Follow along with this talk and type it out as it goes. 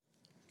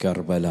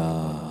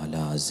كربلاء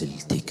لا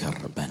زلت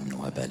كربا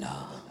وبلا،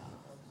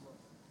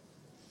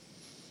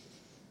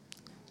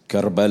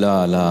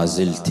 كربلاء لا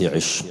زلت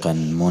عشقا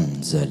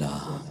منزلا،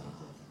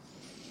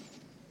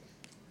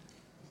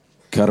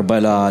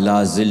 كربلاء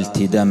لا زلت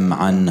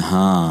دمعا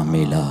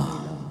هاملا،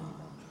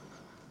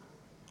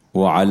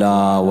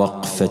 وعلى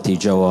وقفة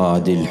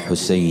جواد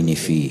الحسين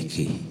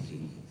فيك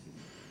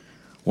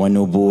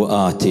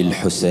ونبوءات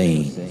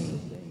الحسين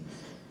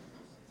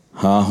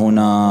ها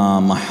هنا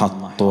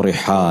محط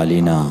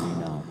رحالنا،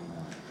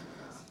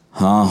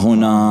 ها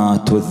هنا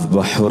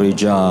تذبح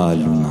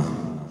رجالنا،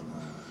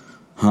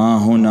 ها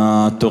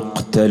هنا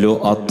تقتل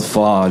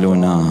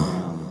أطفالنا،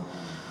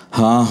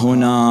 ها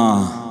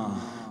هنا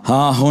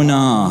ها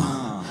هنا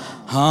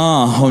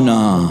ها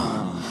هنا.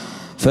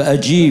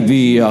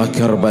 فأجيبي يا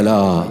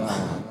كربلاء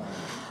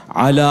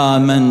على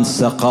من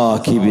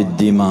سقاك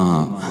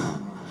بالدماء،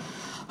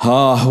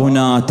 ها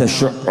هنا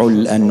تشع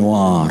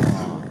الأنوار،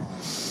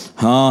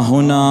 ها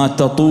هنا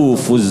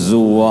تطوف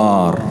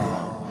الزوار،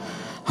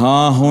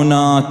 ها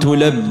هنا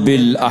تلبي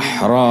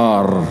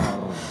الأحرار.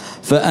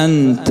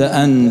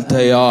 فأنت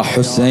يا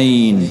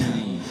حسين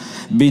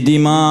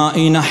بدماء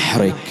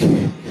نحرك،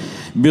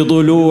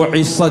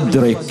 بضلوع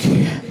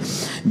صدرك،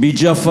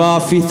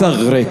 بجفاف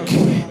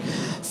ثغرك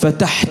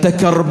فتحت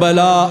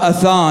كربلاء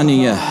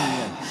ثانية،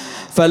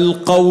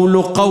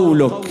 فالقول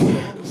قولك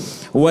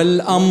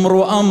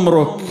والأمر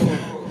أمرك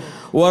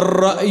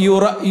والرأي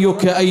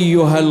رأيك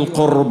أيها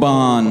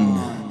القربان.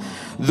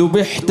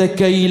 ذبحت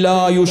كي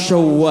لا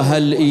يشوه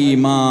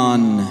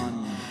الإيمان،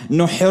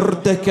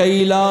 نحرت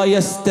كي لا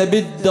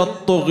يستبد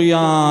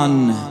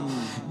الطغيان،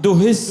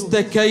 دهست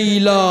كي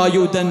لا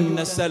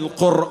يدنس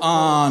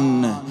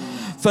القرآن.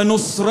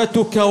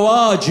 فنصرتك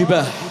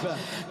واجبة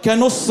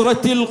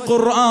كنصرة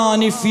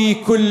القرآن في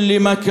كل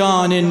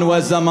مكان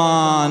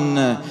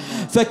وزمان،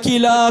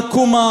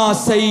 فكلاكما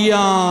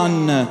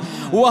سيان،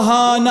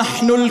 وها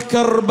نحن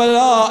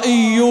الكربلائيون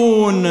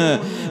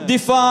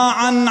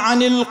دفاعا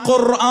عن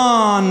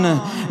القرآن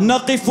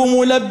نقف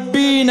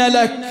ملبين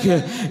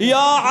لك يا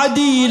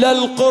عديل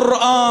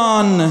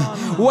القرآن،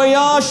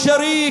 ويا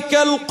شريك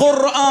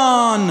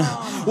القرآن،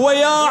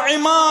 ويا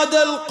عماد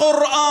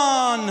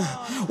القرآن،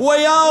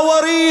 ويا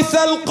وريث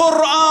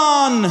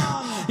القرآن.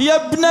 يا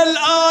ابن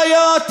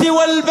الآيات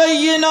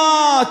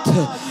والبينات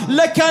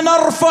لك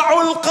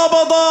نرفع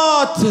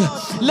القبضات،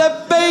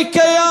 لبيك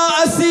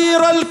يا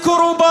أسير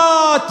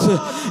الكربات،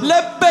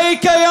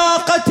 لبيك يا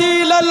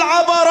قتيل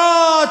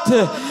العبرات،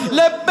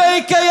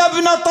 لبيك يا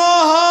ابن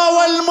طه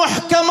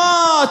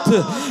والمحكمات،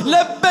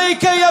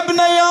 لبيك يا ابن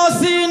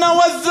ياسين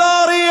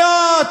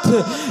والذاريات،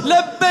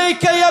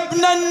 لبيك يا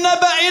ابن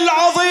النبأ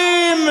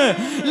العظيم،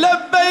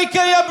 لبيك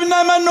يا ابن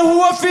من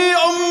هو في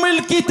أم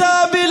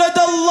الكتاب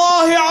لدى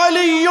الله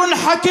علي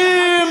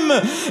حكيم.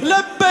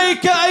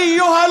 لبيك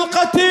أيها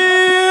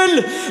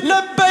القتيل،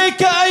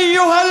 لبيك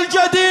أيها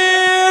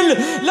الجديل،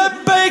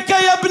 لبيك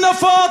يا ابن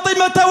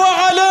فاطمة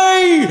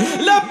وعلي،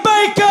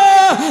 لبيك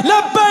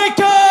لبيك